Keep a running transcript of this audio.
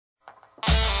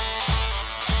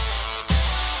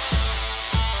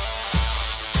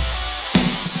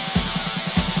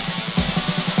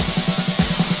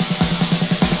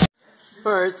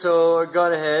Alright, so I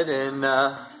got ahead and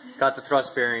got the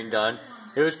thrust bearing done.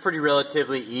 It was pretty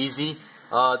relatively easy.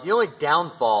 The only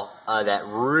downfall that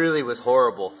really was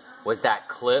horrible was that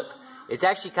clip. It's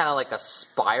actually kind of like a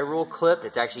spiral clip.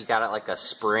 It's actually got like a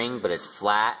spring, but it's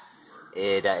flat.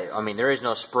 I mean, there is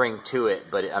no spring to it,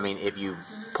 but I mean, if you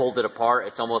pulled it apart,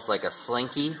 it's almost like a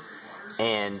slinky.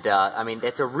 And I mean,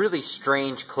 it's a really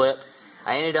strange clip.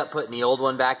 I ended up putting the old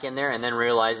one back in there and then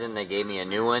realizing they gave me a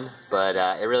new one, but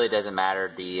it really doesn't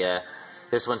matter.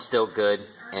 This one's still good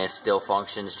and it still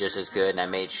functions just as good, and I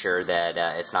made sure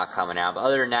that it's not coming out. But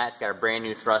other than that, it's got a brand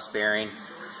new thrust bearing.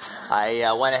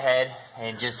 I went ahead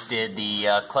and just did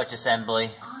the clutch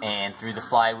assembly and threw the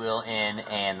flywheel in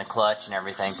and the clutch and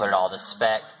everything, put it all to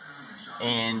spec.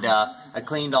 And I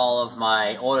cleaned all of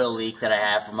my oil leak that I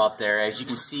have from up there. As you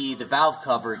can see, the valve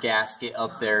cover gasket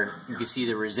up there, you can see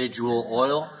the residual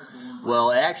oil.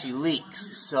 Well, it actually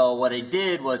leaks. So what I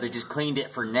did was I just cleaned it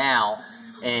for now,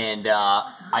 and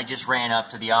I just ran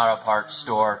up to the auto parts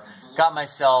store, got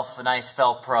myself a nice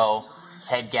Fel-Pro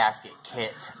head gasket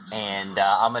kit, and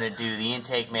I'm going to do the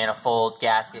intake manifold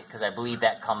gasket because I believe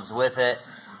that comes with it,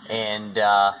 and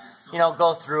you know,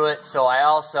 go through it. So I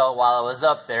also, while I was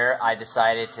up there, I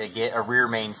decided to get a rear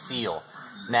main seal.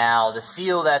 Now, the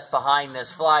seal that's behind this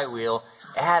flywheel,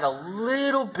 it had a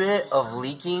little bit of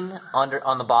leaking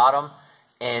on the bottom,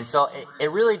 and so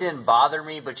it really didn't bother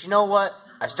me. But you know what?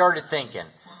 I started thinking,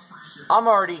 I'm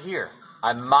already here.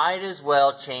 I might as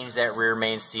well change that rear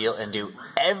main seal and do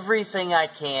everything I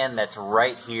can that's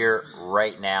right here,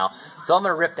 right now. So I'm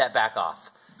going to rip that back off,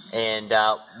 and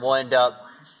we'll end up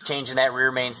changing that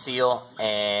rear main seal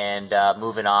and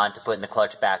moving on to putting the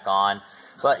clutch back on.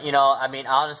 But you know, I mean,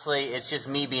 honestly, it's just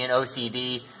me being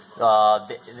OCD.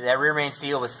 That rear main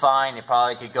seal was fine. It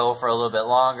probably could go for a little bit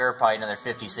longer, probably another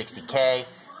 50, 60K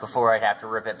before I'd have to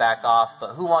rip it back off.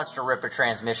 But who wants to rip a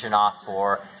transmission off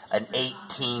for an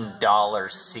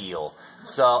 $18 seal?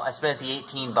 So I spent the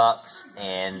 18 bucks,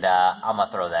 and I'm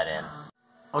gonna throw that in.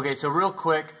 Okay, so real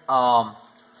quick,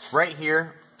 right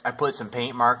here, I put some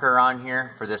paint marker on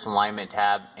here for this alignment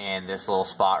tab and this little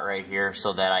spot right here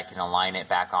so that I can align it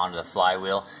back onto the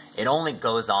flywheel. It only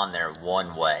goes on there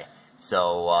one way,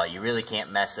 so you really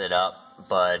can't mess it up,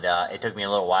 but it took me a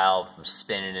little while from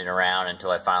spinning it around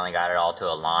until I finally got it all to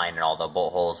align and all the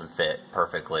bolt holes and fit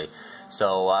perfectly.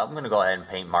 So I'm going to go ahead and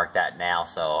paint mark that now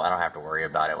so I don't have to worry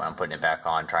about it when I'm putting it back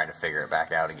on, trying to figure it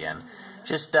back out again.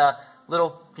 Just a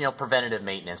little, you know, preventative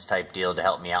maintenance type deal to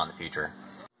help me out in the future.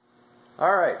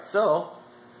 Alright, so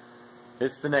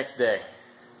it's the next day.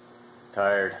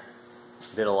 Tired.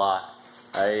 Did a lot.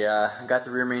 I got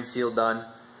the rear main seal done.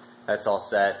 That's all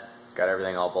set. Got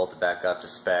everything all bolted back up to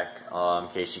spec. In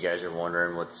case you guys are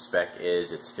wondering what the spec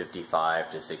is, it's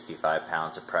 55 to 65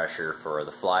 pounds of pressure for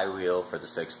the flywheel for the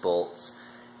 6 bolts,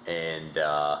 and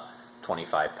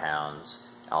 25 pounds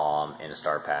in a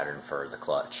star pattern for the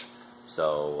clutch.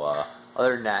 So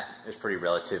other than that, it's pretty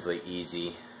relatively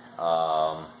easy.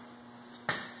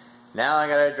 Now I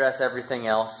gotta address everything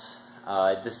else.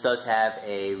 This does have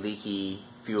a leaky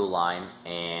fuel line,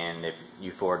 and if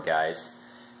you Ford guys,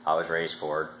 I was raised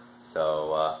Ford,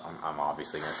 so I'm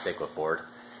obviously gonna stick with Ford.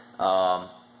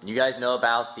 You guys know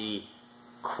about the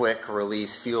quick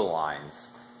release fuel lines.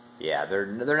 Yeah,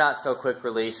 they're not so quick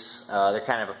release. They're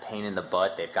kind of a pain in the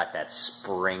butt. They've got that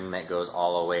spring that goes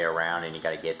all the way around, and you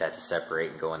got to get that to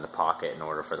separate and go in the pocket in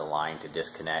order for the line to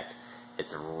disconnect.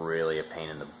 It's really a pain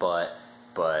in the butt.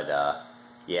 But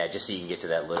yeah, just so you can get to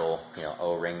that little, you know,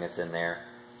 O-ring that's in there.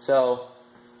 So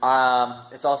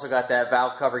it's also got that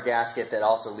valve cover gasket that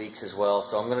also leaks as well.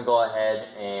 So I'm going to go ahead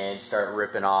and start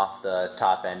ripping off the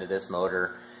top end of this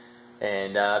motor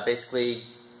and basically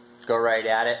go right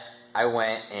at it. I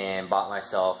went and bought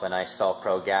myself a nice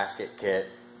Fel-Pro gasket kit.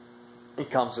 It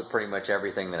comes with pretty much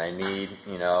everything that I need.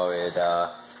 You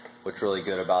know, what's really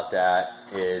good about that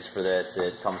is for this,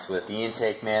 it comes with the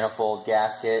intake manifold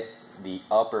gasket, the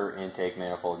upper intake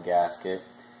manifold gasket,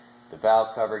 the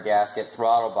valve cover gasket,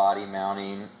 throttle body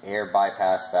mounting, air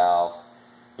bypass valve,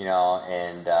 you know,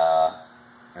 and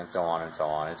so on and so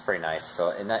on. It's pretty nice. So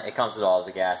it comes with all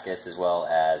the gaskets as well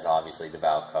as obviously the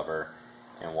valve cover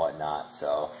and whatnot.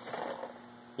 So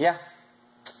yeah,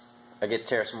 I get to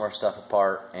tear some more stuff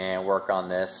apart and work on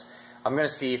this. I'm going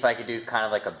to see if I could do kind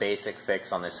of like a basic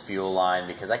fix on this fuel line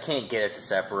because I can't get it to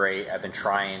separate. I've been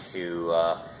trying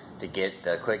to get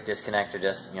the quick disconnect to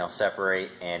just, you know, separate,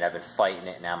 and I've been fighting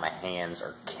it. Now my hands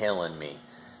are killing me.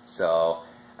 So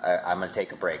I'm going to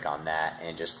take a break on that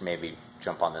and just maybe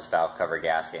jump on this valve cover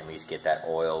gasket and at least get that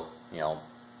oil, you know,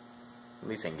 at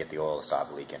least I can get the oil to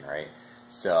stop leaking, right?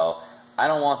 So I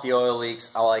don't want the oil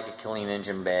leaks. I like a clean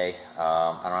engine bay.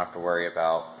 I don't have to worry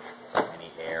about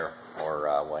any air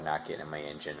or whatnot getting in my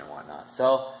engine and whatnot.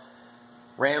 So,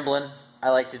 rambling, I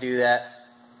like to do that.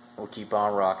 We'll keep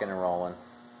on rocking and rolling.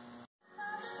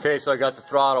 Okay, so I got the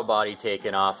throttle body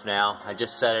taken off now. I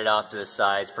just set it off to the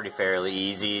side. It's pretty fairly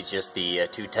easy. It's just the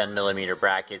two 10mm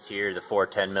brackets here, the 4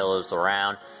 10mm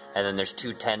around, and then there's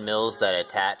two 10mm that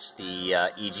attach the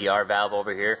EGR valve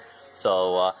over here.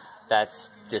 So that's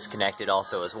disconnected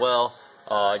also as well.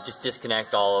 Just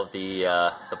disconnect all of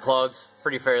the plugs.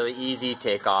 Pretty fairly easy.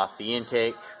 Take off the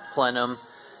intake, plenum,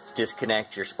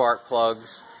 disconnect your spark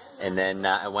plugs. And then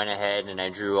I went ahead and I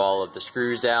drew all of the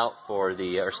screws out for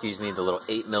the, the little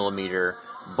 8mm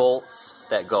bolts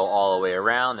that go all the way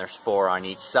around. There's 4 on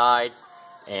each side.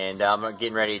 And I'm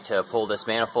getting ready to pull this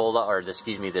manifold, or this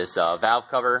valve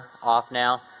cover off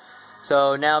now.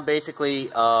 So now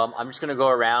basically I'm just going to go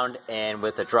around and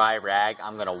with a dry rag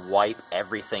I'm going to wipe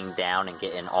everything down and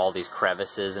get in all these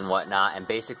crevices and whatnot and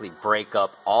basically break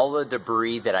up all the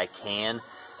debris that I can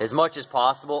as much as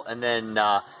possible, and then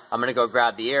I'm going to go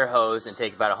grab the air hose and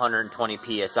take about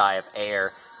 120 psi of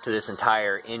air to this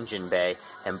entire engine bay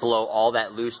and blow all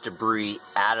that loose debris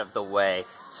out of the way,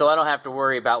 so I don't have to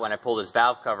worry about when I pull this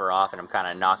valve cover off and I'm kind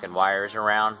of knocking wires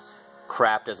around,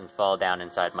 crap doesn't fall down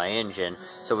inside my engine.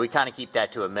 So we kind of keep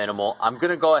that to a minimal. I'm going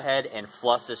to go ahead and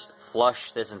flush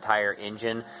this entire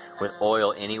engine with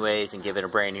oil anyways and give it a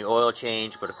brand new oil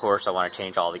change, but of course I want to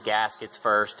change all the gaskets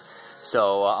first.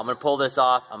 So I'm going to pull this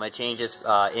off. I'm going to change this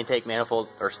intake manifold.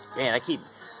 Man,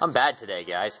 I'm bad today,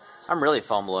 guys. I'm really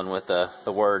fumbling with the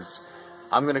words.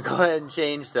 I'm going to go ahead and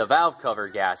change the valve cover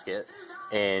gasket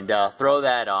and throw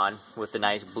that on with the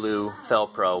nice blue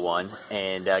Felpro one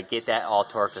and get that all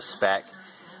torqued to spec.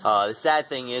 The sad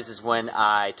thing is when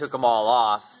I took them all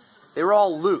off, they were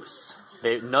all loose.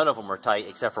 None of them were tight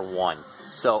except for one.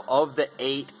 So of the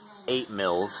 8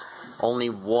 mils, only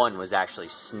one was actually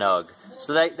snug.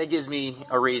 So that gives me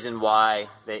a reason why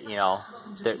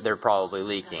they're probably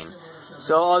leaking.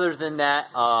 So other than that,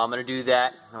 I'm going to do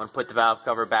that. I'm going to put the valve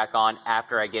cover back on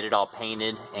after I get it all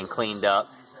painted and cleaned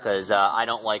up, because I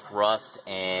don't like rust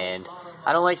and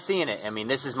I don't like seeing it. I mean,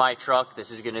 this is my truck. This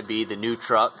is going to be the new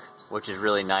truck, which is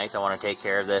really nice. I want to take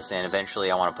care of this, and eventually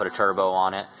I want to put a turbo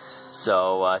on it.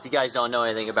 So if you guys don't know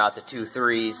anything about the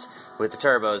 2.3s with the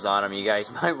turbos on them, you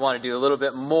guys might want to do a little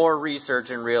bit more research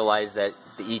and realize that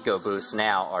the EcoBoosts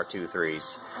now are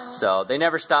 2.3s. So they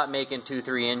never stopped making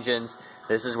 2.3 engines.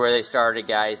 This is where they started,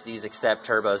 guys. These accept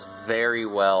turbos very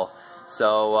well.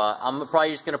 So I'm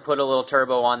probably just going to put a little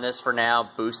turbo on this for now,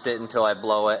 boost it until I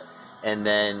blow it, and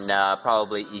then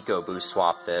probably EcoBoost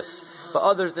swap this. But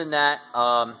other than that,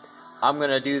 I'm going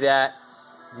to do that,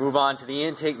 move on to the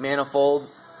intake manifold,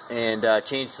 and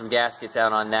change some gaskets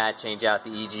out on that, change out the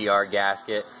EGR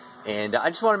gasket. And I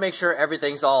just want to make sure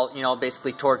everything's all,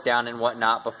 basically torqued down and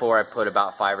whatnot before I put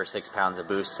about 5 or 6 pounds of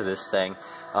boost to this thing.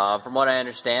 From what I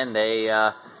understand, they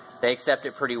accept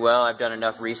it pretty well. I've done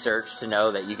enough research to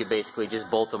know that you could basically just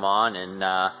bolt them on and,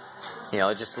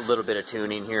 just a little bit of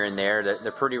tuning here and there.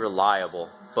 They're pretty reliable.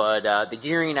 But the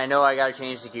gearing, I know I got to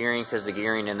change the gearing because the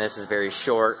gearing in this is very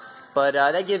short. But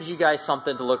that gives you guys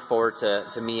something to look forward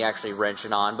to me actually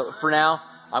wrenching on. But for now,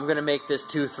 I'm going to make this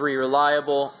 2.3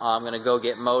 reliable. I'm going to go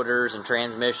get motors and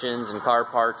transmissions and car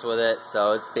parts with it.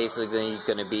 So it's basically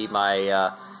going to be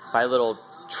my my little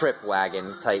trip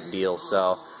wagon type deal.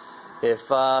 So if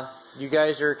you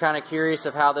guys are kind of curious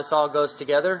of how this all goes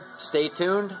together, stay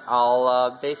tuned.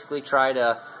 I'll basically try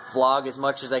to vlog as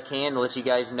much as I can to let you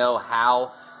guys know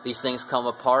how these things come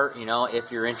apart, if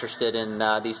you're interested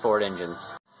in these Ford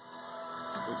engines.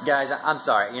 Guys, I'm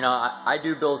sorry, I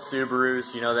do build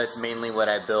Subarus, that's mainly what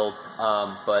I build,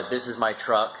 but this is my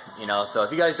truck, so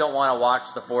if you guys don't want to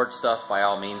watch the Ford stuff, by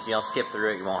all means, skip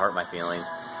through it, you won't hurt my feelings.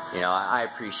 I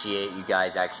appreciate you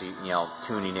guys actually,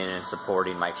 tuning in and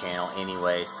supporting my channel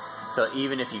anyways, so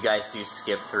even if you guys do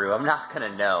skip through, I'm not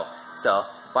going to know. So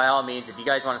by all means, if you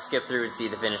guys want to skip through and see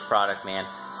the finished product, man,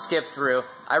 skip through.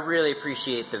 I really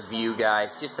appreciate the view,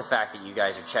 guys, just the fact that you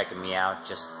guys are checking me out,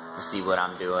 just to see what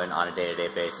I'm doing on a day-to-day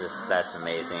basis. That's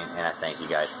amazing, and I thank you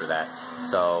guys for that.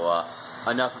 So,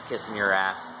 enough of kissing your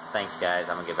ass. Thanks, guys.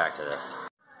 I'm going to get back to this.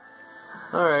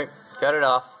 Alright, got it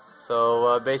off.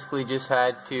 So, basically just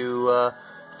had to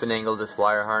finagle this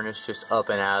wire harness just up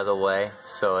and out of the way,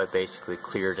 so it basically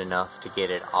cleared enough to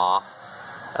get it off.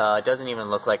 It doesn't even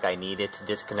look like I needed to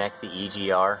disconnect the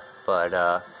EGR, but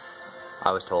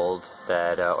I was told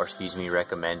that,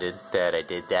 recommended that I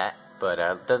did that. But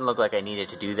it doesn't look like I needed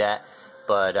to do that.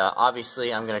 But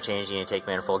obviously, I'm going to change the intake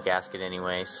manifold gasket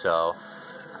anyway, so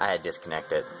I had to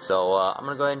disconnect it. So I'm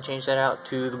going to go ahead and change that out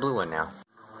to the blue one now.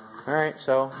 Alright,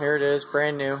 so here it is,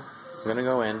 brand new. I'm going to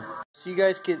go in. So you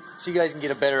guys can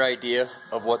get a better idea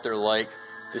of what they're like.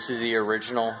 This is the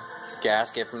original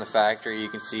gasket from the factory. You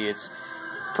can see it's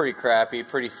pretty crappy,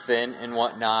 pretty thin and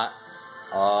whatnot.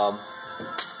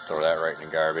 Throw that right in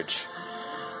the garbage.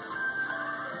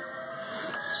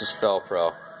 This is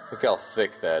Fel-Pro. Look how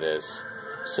thick that is.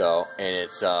 So, and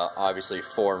it's obviously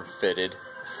form fitted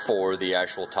for the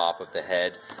actual top of the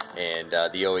head, and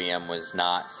the OEM was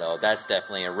not. So that's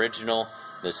definitely original.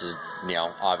 This is, you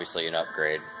know, obviously an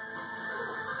upgrade.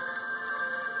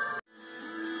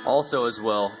 Also as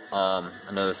well,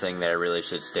 another thing that I really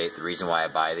should state, the reason why I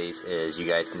buy these is you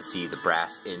guys can see the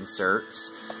brass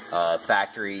inserts.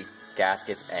 Factory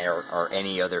gaskets or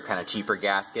any other kind of cheaper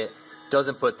gasket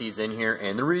doesn't put these in here,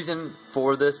 and the reason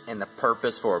for this and the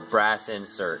purpose for a brass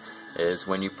insert is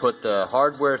when you put the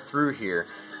hardware through here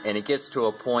and it gets to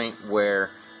a point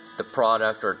where the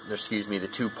product, or excuse me, the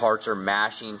two parts are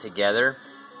mashing together,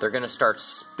 they're going to start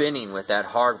spinning with that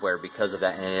hardware because of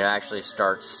that, and it actually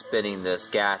starts spinning this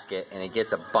gasket, and it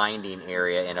gets a binding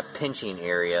area and a pinching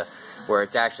area where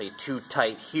it's actually too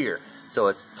tight here. So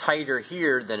it's tighter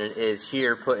here than it is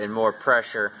here, putting more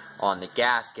pressure on the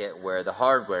gasket where the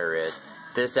hardware is.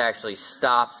 This actually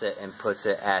stops it and puts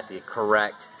it at the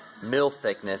correct mill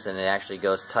thickness, and it actually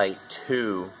goes tight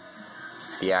to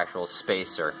the actual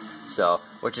spacer. So,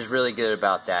 which is really good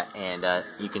about that, and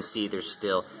you can see there's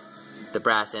still, the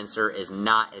brass insert is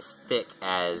not as thick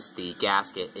as the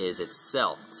gasket is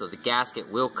itself. So the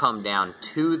gasket will come down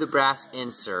to the brass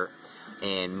insert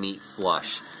and meet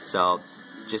flush. So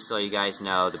just so you guys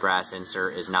know, the brass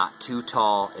insert is not too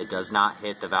tall. It does not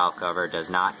hit the valve cover, it does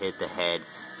not hit the head.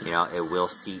 You know, it will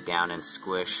seat down and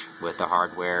squish with the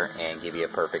hardware and give you a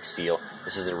perfect seal.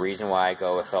 This is the reason why I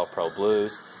go with Fel-Pro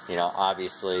Blues. You know,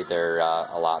 obviously they're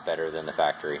a lot better than the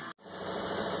factory.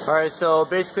 Alright, so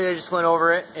basically I just went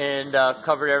over it and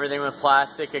covered everything with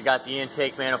plastic. I got the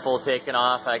intake manifold taken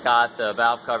off. I got the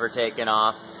valve cover taken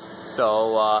off.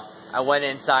 So I went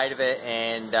inside of it,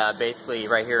 and basically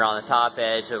right here on the top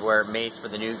edge of where it mates for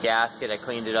the new gasket, I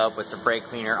cleaned it up with some brake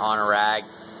cleaner on a rag,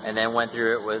 and then went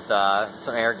through it with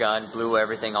some air gun, blew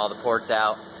everything, all the ports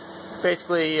out.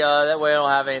 Basically, that way I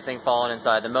don't have anything falling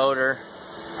inside the motor.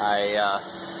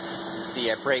 See,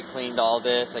 I brake cleaned all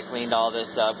this, I cleaned all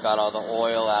this up, got all the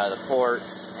oil out of the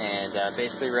ports, and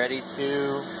basically ready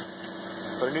to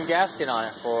put a new gasket on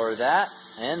it for that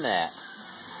and that.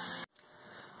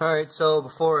 Alright, so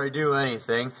before I do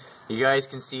anything, you guys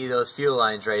can see those fuel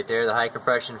lines right there, the high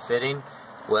compression fitting.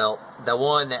 Well, the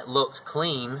one that looks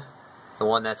clean, the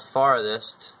one that's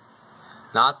farthest,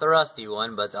 not the rusty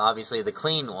one, but obviously the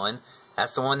clean one,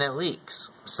 that's the one that leaks.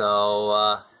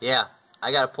 So, yeah.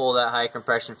 I gotta pull that high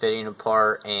compression fitting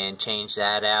apart and change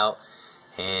that out,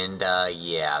 and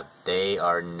yeah, they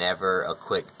are never a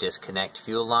quick disconnect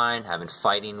fuel line. I've been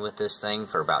fighting with this thing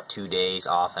for about 2 days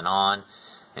off and on,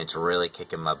 and it's really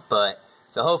kicking my butt.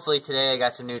 So hopefully today I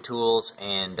got some new tools,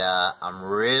 and I'm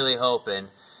really hoping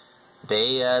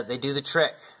they do the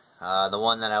trick. The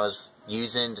one that I was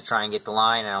using to try and get the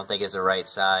line, I don't think is the right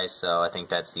size, so I think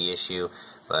that's the issue,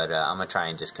 but I'm gonna try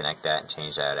and disconnect that and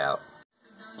change that out.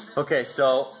 Okay,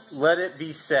 so let it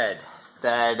be said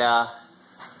that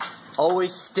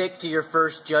always stick to your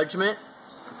first judgment,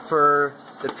 for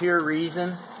the pure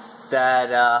reason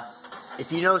that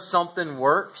if you know something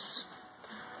works,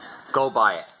 go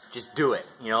buy it. Just do it.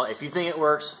 You know, if you think it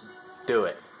works, do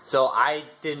it. So I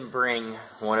didn't bring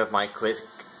one of my quick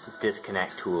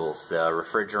disconnect tools, the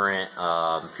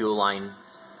refrigerant fuel line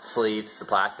sleeves, the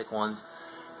plastic ones.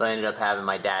 So I ended up having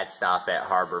my dad stop at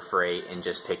Harbor Freight and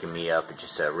just picking me up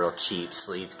just a real cheap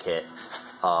sleeve kit.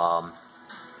 Let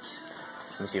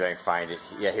me see if I can find it.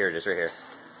 Yeah, here it is, right here.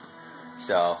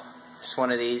 So, just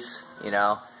one of these, you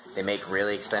know. They make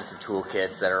really expensive tool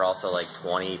kits that are also like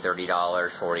 $20, $30,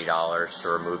 $40 to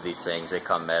remove these things. They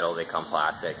come metal, they come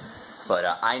plastic.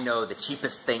 But I know the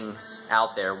cheapest thing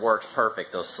out there works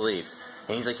perfect, those sleeves.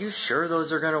 And he's like, "You sure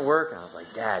those are going to work?" And I was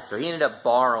like, "Dad." So he ended up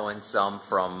borrowing some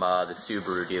from the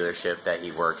Subaru dealership that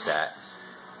he works at.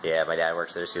 Yeah, my dad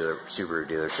works at a Subaru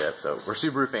dealership, so we're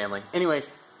Subaru family. Anyways,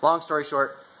 long story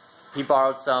short, he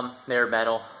borrowed some. They're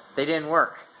metal. They didn't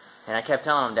work. And I kept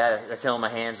telling him, "Dad, they're killing my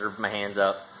hands, or my hands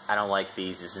up. I don't like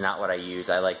these. This is not what I use.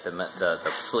 I like the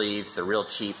sleeves. They're real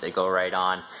cheap. They go right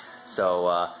on."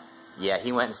 So, yeah,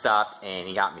 he went and stopped, and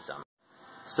he got me some.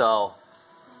 So,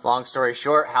 long story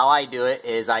short, how I do it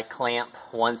is I clamp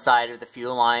one side of the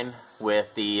fuel line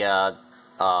with the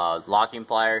locking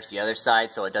pliers, the other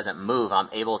side, so it doesn't move. I'm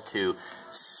able to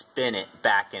spin it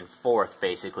back and forth,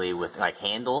 basically, with like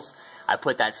handles. I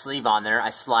put that sleeve on there, I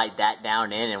slide that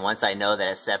down in, and once I know that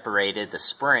it separated the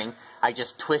spring, I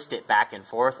just twist it back and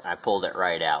forth, and I pulled it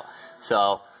right out.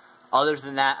 So, Other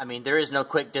than that, I mean, there is no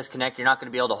quick disconnect. You're not going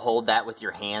to be able to hold that with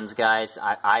your hands, guys.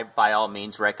 I by all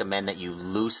means, recommend that you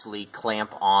loosely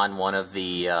clamp on one of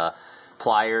the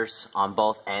pliers on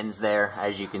both ends there,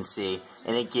 as you can see,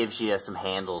 and it gives you some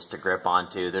handles to grip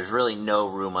onto. There's really no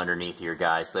room underneath here,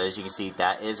 guys, but as you can see,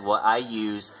 that is what I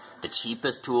use. The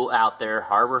cheapest tool out there,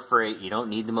 Harbor Freight. You don't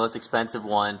need the most expensive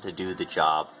one to do the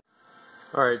job.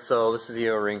 Alright, so this is the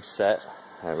O-ring set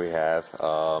that we have.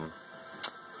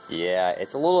 Yeah,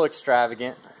 it's a little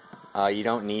extravagant. You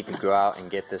don't need to go out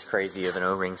and get this crazy of an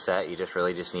O-ring set. You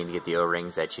really just need to get the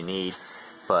O-rings that you need.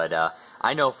 But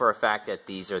I know for a fact that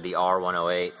these are the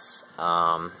R108s,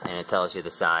 and it tells you the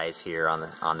size here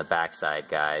on the back side,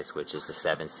 guys, which is the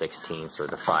 7/16 or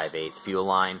the 5/8 fuel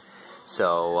line.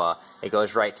 So it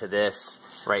goes right to this,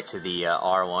 right to the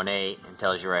R18, and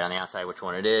tells you right on the outside which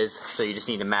one it is. So you just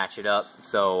need to match it up.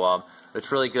 So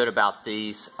what's really good about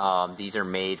these are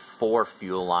made for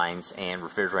fuel lines and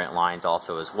refrigerant lines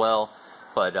also as well,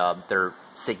 but they're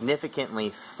significantly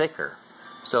thicker.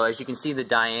 So as you can see, the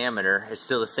diameter is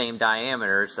still the same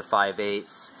diameter. It's the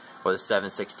 5/8 or the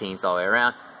 7/16 all the way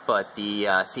around. But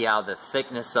see how the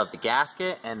thickness of the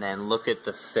gasket, and then look at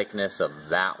the thickness of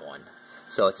that one.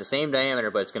 So it's the same diameter,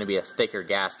 but it's going to be a thicker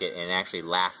gasket, and it actually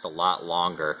lasts a lot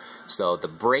longer. So the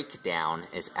breakdown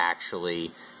is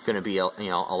actually going to be a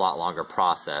lot longer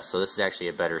process. So this is actually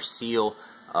a better seal.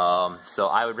 So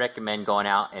I would recommend going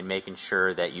out and making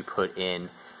sure that you put in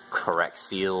correct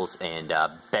seals and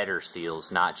better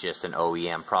seals, not just an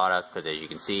OEM product, because as you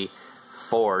can see,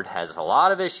 Ford has a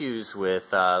lot of issues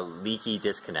with leaky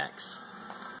disconnects.